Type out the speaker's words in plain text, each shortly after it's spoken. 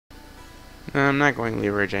I'm not going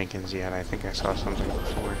Leroy Jenkins yet. I think I saw something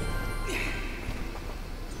before.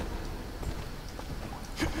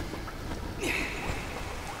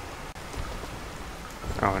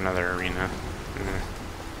 Oh, another arena.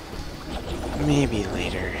 Maybe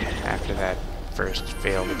later, after that first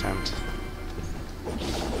failed attempt.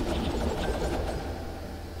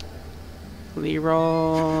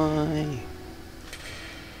 Leroy!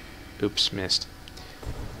 Oops, missed.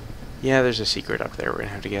 Yeah, there's a secret up there we're gonna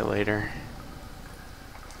have to get later.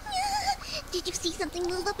 Did you see something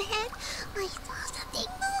move up ahead? I saw something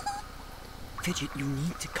move. Fidget, you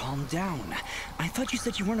need to calm down. I thought you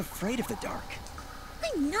said you weren't afraid of the dark.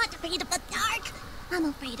 I'm not afraid of the dark. I'm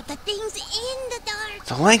afraid of the things in the dark.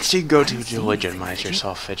 The lengths you go to legitimize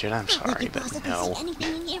yourself, Fidget. I'm sorry, but no. See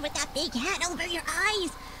anything in here with that big hat over your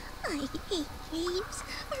eyes? I hate caves.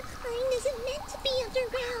 Our kind isn't meant to be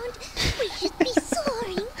underground. We should be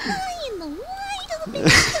soaring high in the wide open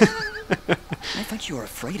sky. I thought you were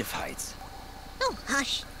afraid of heights. Oh,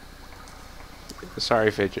 hush. Sorry,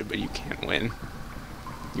 Fidget, but you can't win.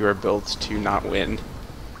 You are built to not win.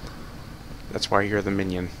 That's why you're the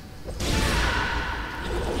minion.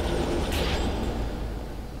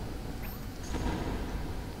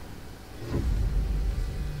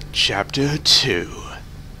 Chapter 2.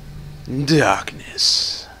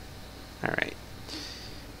 Darkness. Alright.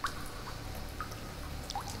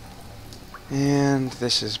 And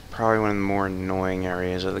this is probably one of the more annoying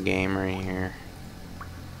areas of the game right here.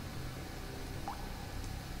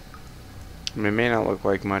 I mean, it may not look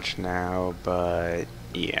like much now, but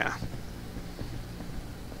yeah.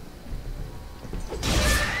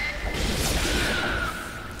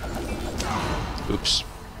 Oops.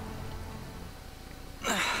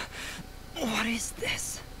 What is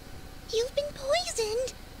this? You've been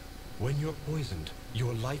poisoned. When you're poisoned,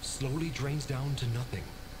 your life slowly drains down to nothing.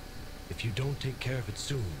 If you don't take care of it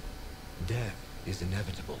soon, death is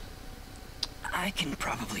inevitable. I can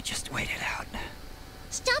probably just wait it out.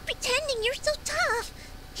 Stop pretending you're so tough.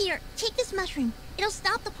 Here, take this mushroom. It'll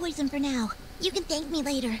stop the poison for now. You can thank me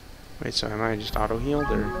later. Wait, so am I just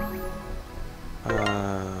auto-healed, or?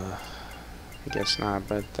 I guess not,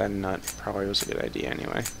 but that nut probably was a good idea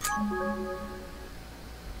anyway.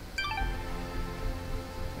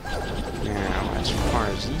 Now, as far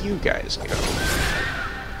as you guys go...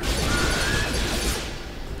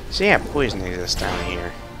 So yeah, poison exists down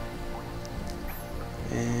here.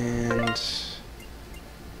 And...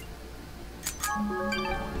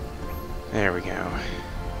 there we go.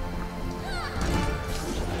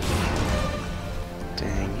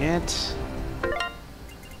 Dang it.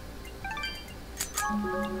 I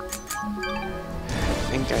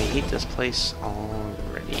think I hate this place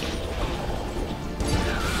already.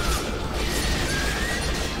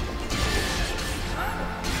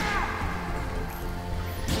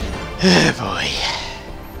 Oh boy.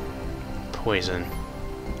 Poison.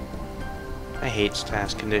 I hate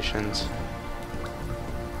task conditions.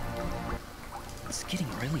 It's getting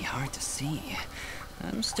really hard to see.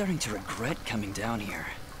 I'm starting to regret coming down here.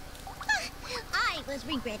 I was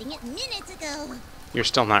regretting it minutes ago. You're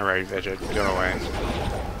still not ready, Fidget. Go away.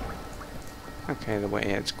 Okay, the way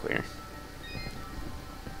ahead's clear.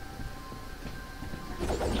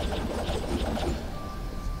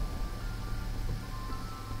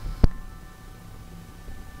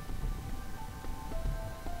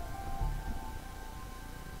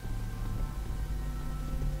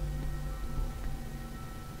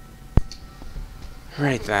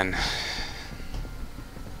 Right then.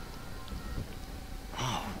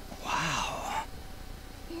 Oh, wow.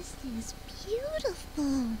 This is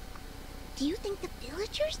beautiful. Do you think the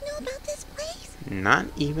villagers know about this place? Not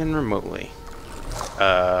even remotely.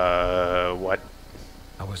 What?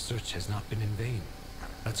 Our search has not been in vain.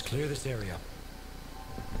 Let's clear this area.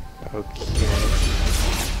 Okay.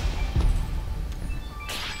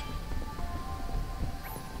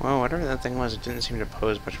 Well, whatever that thing was, it didn't seem to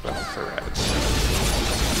pose much of a threat.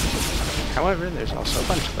 However, there's also a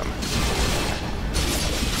bunch of them.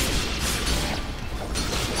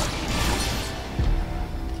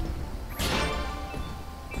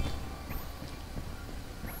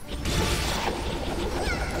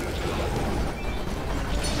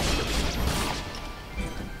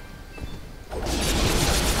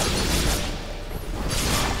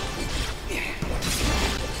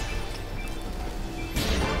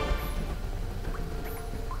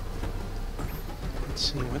 Let's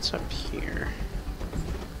see, what's up here?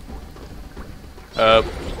 Well,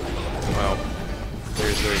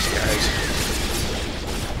 there's those guys.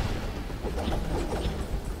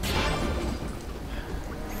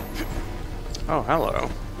 Oh, hello.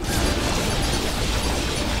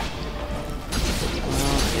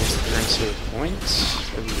 Well, here's the current save points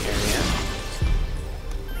for the area.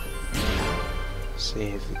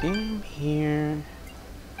 Save the game here.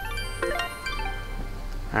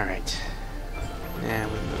 Alright. Now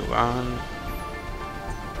we move on.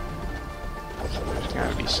 There's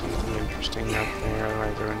gotta be something interesting up there,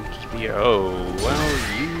 otherwise there wouldn't just be, oh,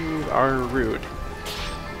 well, you are rude.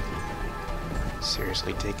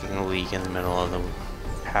 Seriously, taking a leak in the middle of the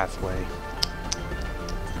pathway.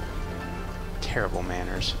 Terrible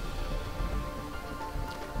manners.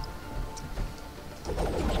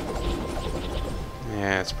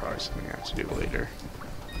 Yeah, it's probably something I have to do later.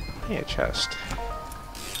 Hey, a chest.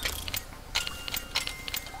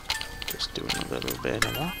 Just doing a little bit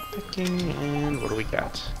of lockpicking, and what do we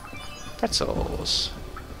got? Pretzels.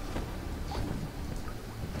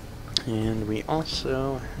 And we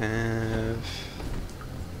also have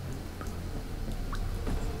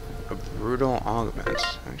a brutal augment.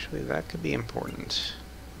 Actually, that could be important.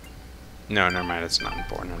 No, never mind, it's not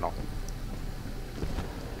important at all.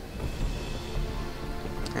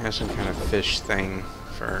 I have some kind of fish thing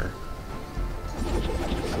for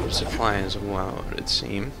food supply as well, it would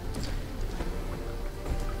seem.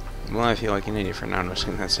 Well, I feel like an idiot for not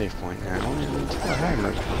noticing that save point now. And hi,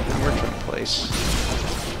 merchant place.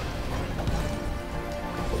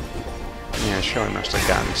 Yeah, sure, I must have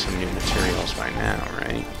gotten some new materials by now,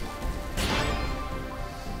 right?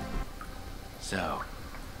 So,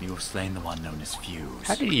 you have slain the one known as Fuse.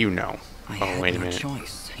 How did you know? I Oh, had wait a no minute.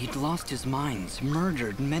 choice. He'd lost his mind,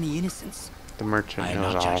 murdered many innocents. The merchant I am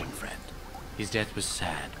knows not all. judging, friend. His death was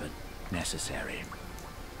sad, but necessary.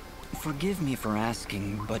 Forgive me for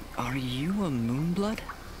asking, but are you a Moonblood?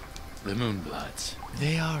 The Moonbloods.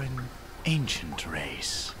 They are an ancient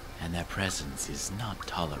race, and their presence is not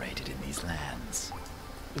tolerated in these lands.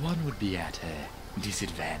 One would be at a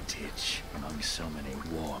disadvantage among so many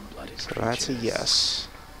warm-blooded So creatures. that's a yes.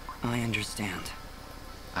 I understand.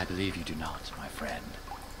 I believe you do not, my friend.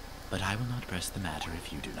 But I will not press the matter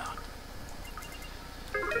if you do not.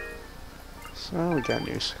 So we got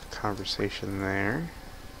new conversation there.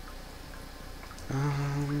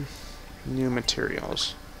 New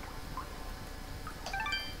materials.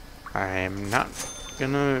 I am not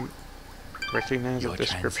gonna recognize Your the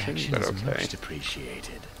description, transaction but is okay. most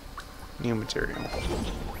appreciated. New material.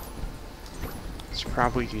 It's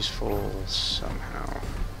probably useful somehow.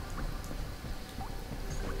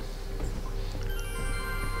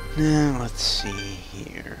 Now let's see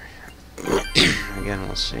here. Again,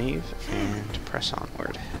 we'll save and press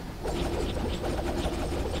onward.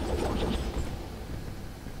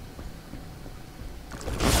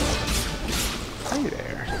 Hi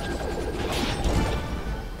there.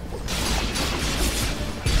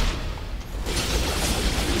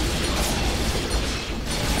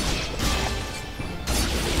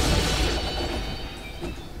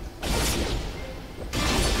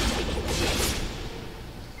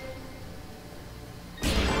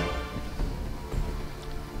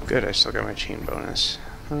 Good, I still got my chain bonus.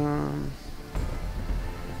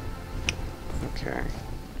 Okay.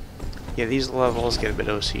 Yeah, these levels get a bit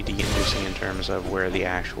OCD inducing in terms of where the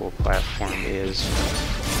actual platform is.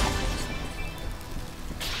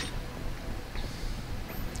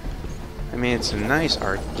 I mean, it's a nice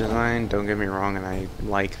art design, don't get me wrong, and I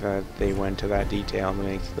like that they went to that detail to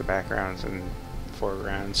make the backgrounds and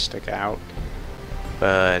foregrounds stick out.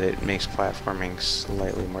 But it makes platforming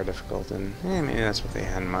slightly more difficult, and maybe that's what they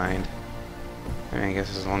had in mind. I mean, I guess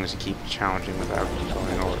as long as you keep it challenging without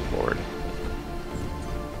going overboard.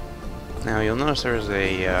 Now, you'll notice there was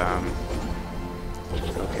a,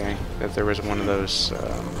 that there was one of those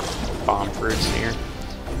bomb fruits here.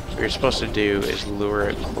 What you're supposed to do is lure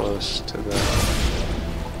it close to the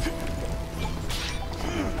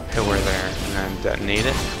pillar there, and then detonate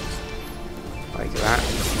it, like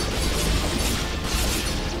that.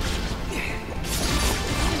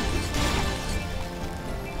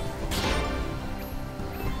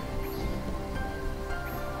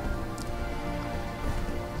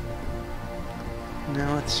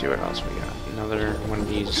 Now let's see what else we got. Another one of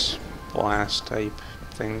these blast type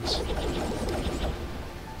things.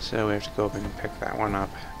 So we have to go up and pick that one up.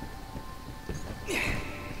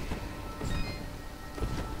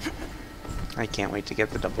 I can't wait to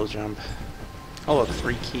get the double jump. Oh look,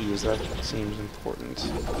 3 keys, that seems important.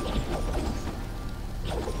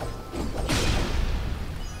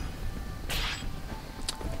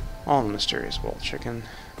 All the mysterious bolt chicken.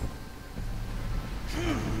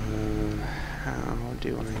 How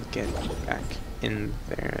do I get back in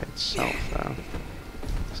there itself, though?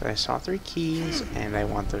 So I saw 3 keys, and I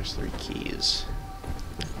want those 3 keys.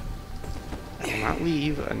 I will not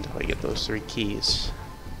leave until I get those 3 keys.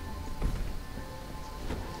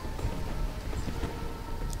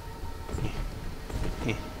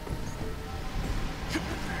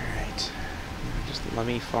 Let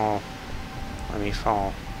me fall. Let me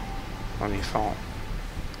fall. Let me fall.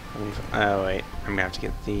 Let me oh, wait. I'm gonna have to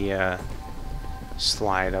get the,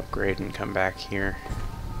 slide upgrade and come back here.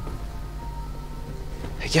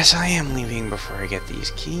 I guess I am leaving before I get these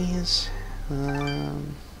keys. There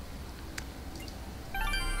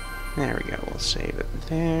we go. We'll save it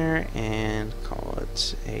there and call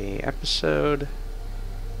it a episode.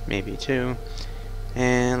 Maybe two.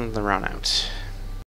 And run out.